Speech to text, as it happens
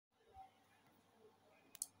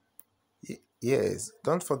Yes,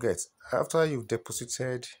 don't forget, after you've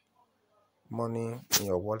deposited money in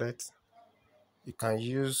your wallet, you can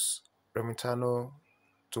use remitano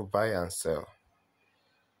to buy and sell.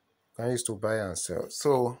 You can use to buy and sell.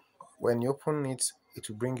 So when you open it, it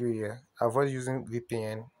will bring you here. Avoid using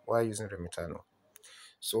VPN while using remitano.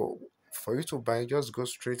 So for you to buy, just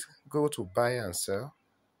go to buy and sell.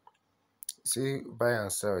 See buy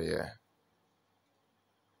and sell here.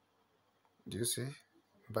 Do you see?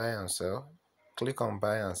 Buy and sell. Click on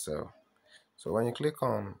buy and sell. So when you click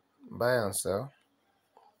on buy and sell,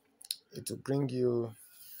 it will bring you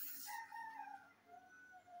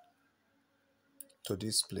to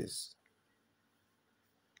this place.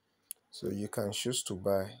 So you can choose to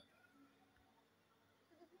buy.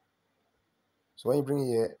 So when you bring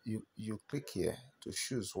here, you click here to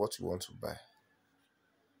choose what you want to buy.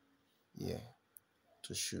 Yeah,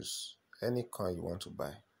 to choose any coin you want to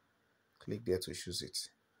buy. Click there to choose it.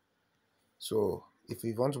 So if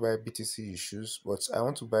you want to buy BTC, you choose, but I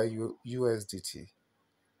want to buy USDT.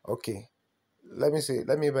 Okay, let me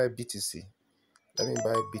buy BTC. Let me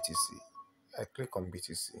buy BTC. I click on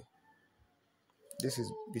BTC. This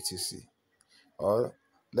is BTC. Or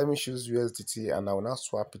let me choose USDT and I will now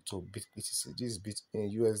swap it to BTC. This is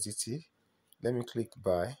USDT. Let me click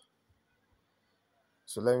buy.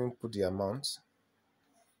 So let me put the amount.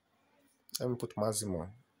 Let me put maximum.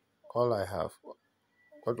 All I have.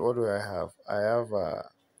 What do I have? I have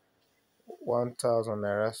 1,000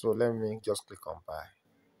 naira. So let me just click on buy.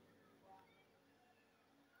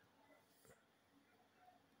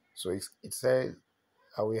 So it says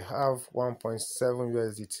I will have 1.7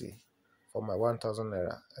 USDT for my 1,000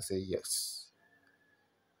 naira. I say yes.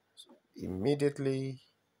 So immediately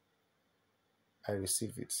I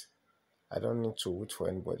receive it. I don't need to wait for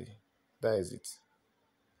anybody. That is it.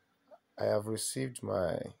 I have received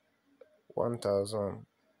my 1,000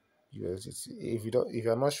 USDT. If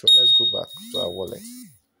you're not sure, let's go back to our wallet.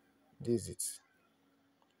 This is it.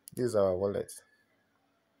 This is our wallet.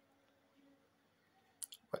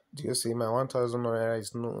 Do you see my 1,000 naira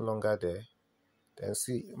is no longer there? Then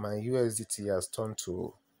see my USDT has turned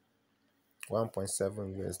to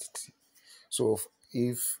 1.7 USDT. So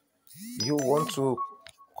if you want to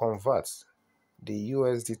convert the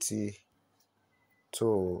USDT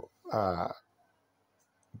to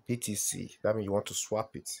BTC, that means you want to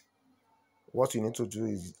swap it. What you need to do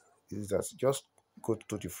is that just go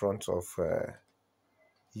to the front of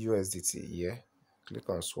USDT here. Click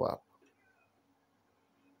on swap.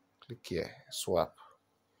 Click here, swap.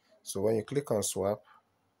 So when you click on swap,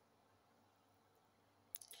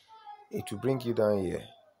 it will bring you down here.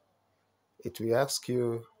 It will ask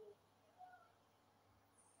you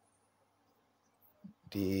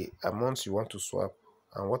the amount you want to swap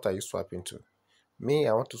and what are you swapping to. Me,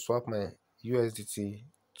 I want to swap my USDT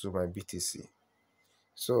to my BTC.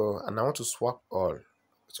 So, and I want to swap all.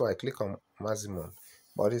 So I click on maximum.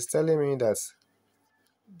 But it's telling me that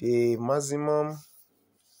the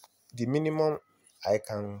minimum I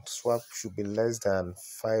can swap should be less than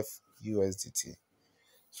 5 USDT.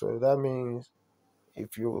 So that means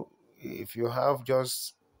if you have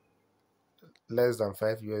just less than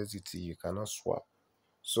 5 USDT, you cannot swap.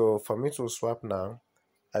 So for me to swap now,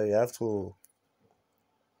 I have to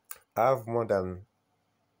have more than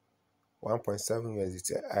 1.7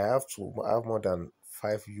 USDT. I have to have more than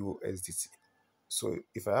 5 USDT. So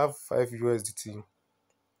if I have 5 USDT,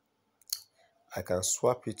 I can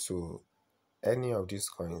swap it to any of these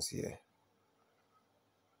coins here.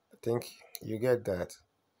 I think you get that.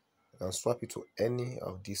 I can swap it to any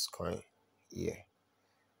of these coins here.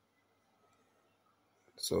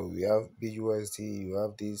 So we have BUSD, you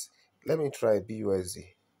have this. Let me try BUSD.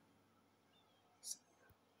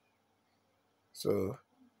 So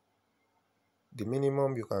the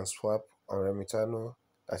minimum you can swap on remitano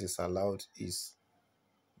that is allowed is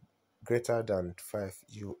greater than 5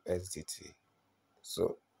 USDT.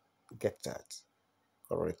 So get that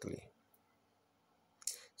correctly.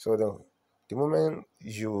 So the moment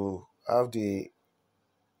you have the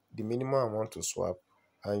minimum amount to swap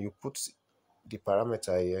and you put the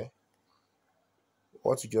parameter here,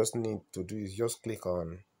 what you just need to do is just click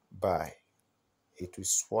on buy. It will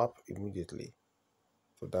swap immediately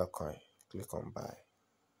to that coin. Click on buy.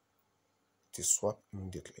 It will swap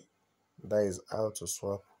immediately. That is how to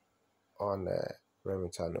swap on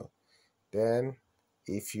remitano. Then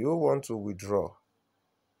if you want to withdraw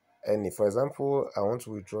for example, I want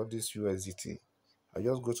to withdraw this USDT, I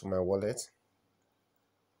just go to my wallet.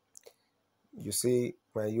 You see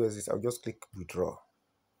my USDT, I'll just click withdraw.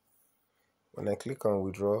 When I click on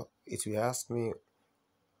withdraw, it will ask me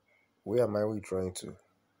where am I withdrawing to.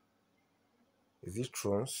 Is it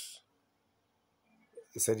Thrones?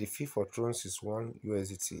 it said the fee for Thrones is 1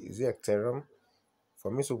 USDT. Is it Ethereum?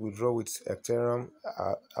 For me to withdraw with Ethereum,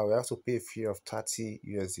 I will have to pay a fee of 30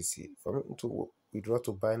 USDT. For me to withdraw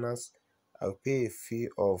to Binance, I'll pay a fee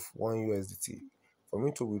of 1 USDT. For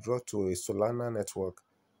me to withdraw to a Solana network,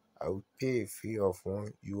 I will pay a fee of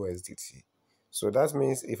 1 USDT. So that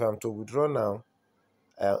means if I'm to withdraw now,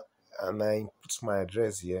 and I input my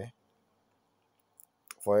address here,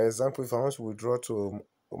 for example, if I want to withdraw to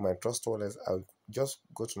my Trust Wallet, I'll just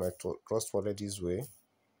go to my Trust Wallet this way.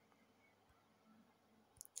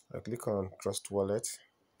 I click on Trust Wallet.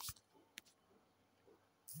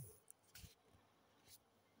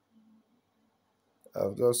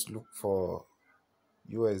 I'll just look for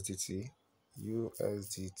USDT.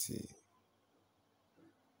 USDT.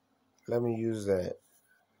 Let me use the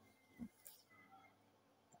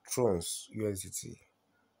Trons USDT.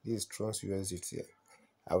 This is Trons USDT.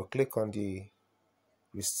 I will click on the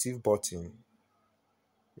receive button.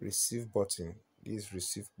 Receive button. This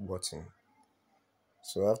receive button.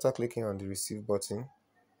 So after clicking on the receive button,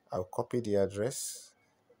 I'll copy the address.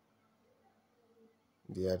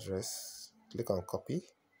 Click on copy.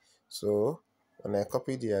 So when I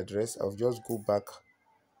copy the address, I'll just go back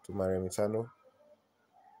to my remitano.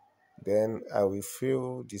 Then I will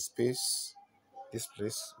fill the space, this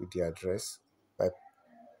place, with the address by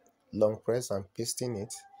long press and pasting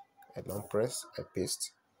it. I long press, I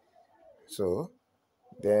paste. So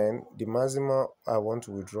then the maximum I want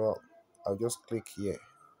to withdraw, I'll just click here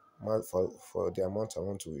for the amount I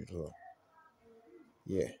want to withdraw.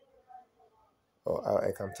 Yeah. Or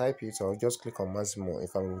I can type it, or just click on maximum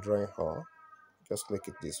if I'm withdrawing, or just click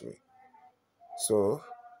it this way. So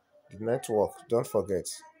the network, don't forget,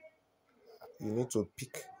 you need to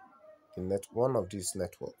pick one of these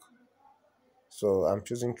network. So I'm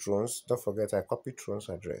choosing Thrones. Don't forget I copied Thrones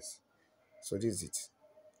address. So this is it.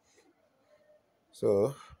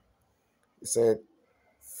 So it said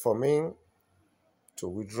for me to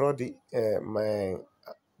withdraw the my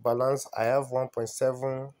balance, I have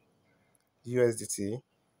 1.7 USDT,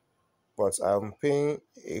 but I'm paying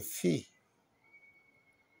a fee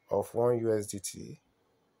of 1 USDT,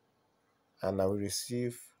 and I will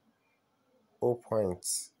receive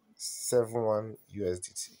 0.71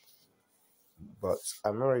 USDT. But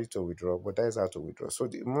I'm not ready to withdraw, but that is how to withdraw. So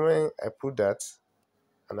the moment I put that,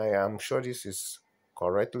 and I am sure this is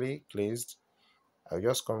correctly placed, I'll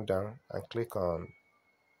just come down and click on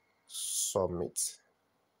submit.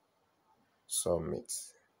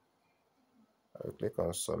 I'll click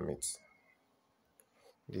on submit.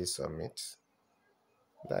 This submit.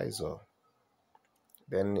 That is all.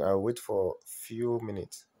 Then I'll wait for few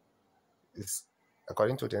minutes. It's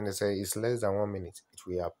according to them, they say it's less than 1 minute. It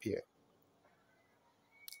will appear.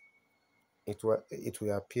 It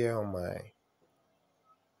will appear on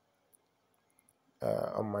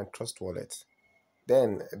my Trust Wallet.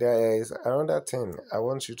 Then there is another thing I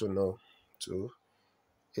want you to know too,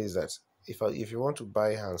 is that if you want to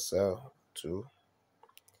buy and sell too,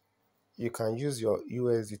 you can use your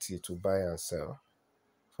USDT to buy and sell.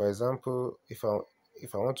 For example, if I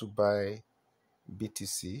want to buy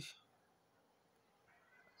BTC,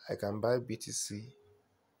 I can buy BTC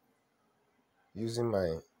using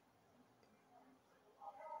my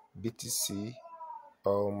BTC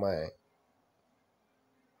or my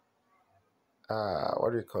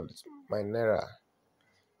what do you call it? My Naira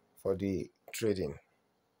for the trading.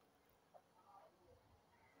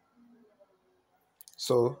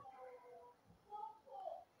 So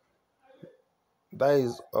that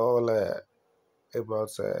is all about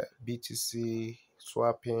BTC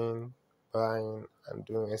swapping, buying, and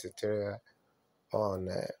doing etc. on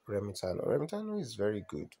Remitano. Remitano is very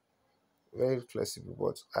good, very flexible,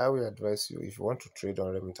 but I will advise you, if you want to trade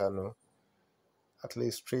on Remitano, at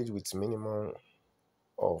least trade with minimum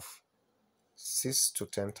of 6 to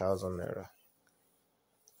 10,000 naira,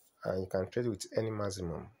 and you can trade with any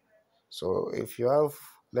maximum. So if you have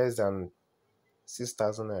less than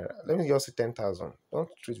 6,000 naira, let me just say 10,000.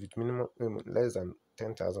 Don't trade with minimum less than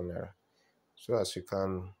 10,000 naira, so as you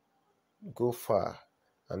can go far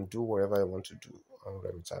and do whatever you want to do on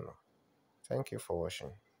Remitano. Thank you for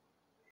watching.